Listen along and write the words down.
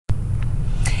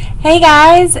Hey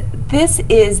guys, this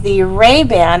is the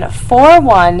Ray-Ban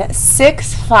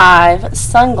 4165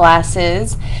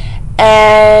 Sunglasses,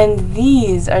 and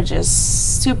these are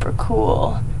just super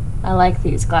cool. I like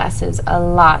these glasses a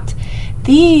lot.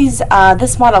 This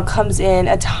model comes in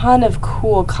a ton of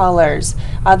cool colors.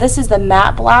 This is the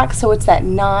matte black, so it's that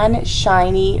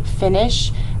non-shiny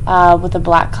finish with a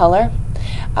black color.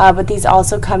 But these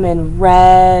also come in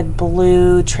red,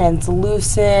 blue,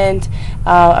 translucent,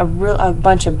 a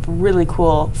bunch of really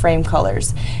cool frame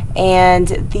colors. And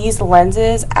these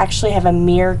lenses actually have a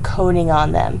mirror coating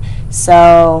on them.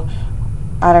 So,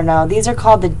 I don't know, these are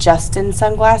called the Justin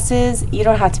sunglasses. You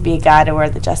don't have to be a guy to wear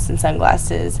the Justin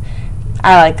sunglasses.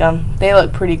 I like them. They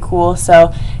look pretty cool.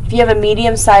 So, if you have a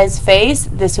medium-sized face,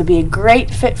 this would be a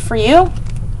great fit for you.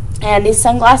 And these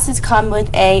sunglasses come with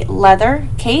a leather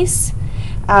case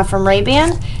from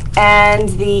Ray-Ban, and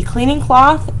the cleaning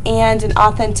cloth and an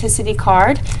authenticity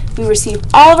card. We receive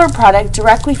all of our product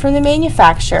directly from the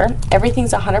manufacturer.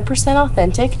 Everything's 100%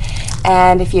 authentic,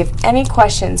 and if you have any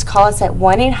questions, call us at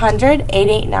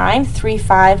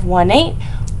 1-800-889-3518,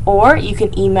 or you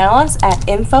can email us at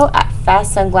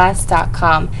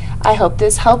info@fastsunglass.com. I hope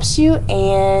this helps you,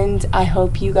 and I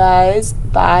hope you guys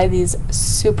buy these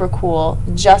super cool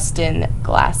Justin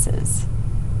glasses.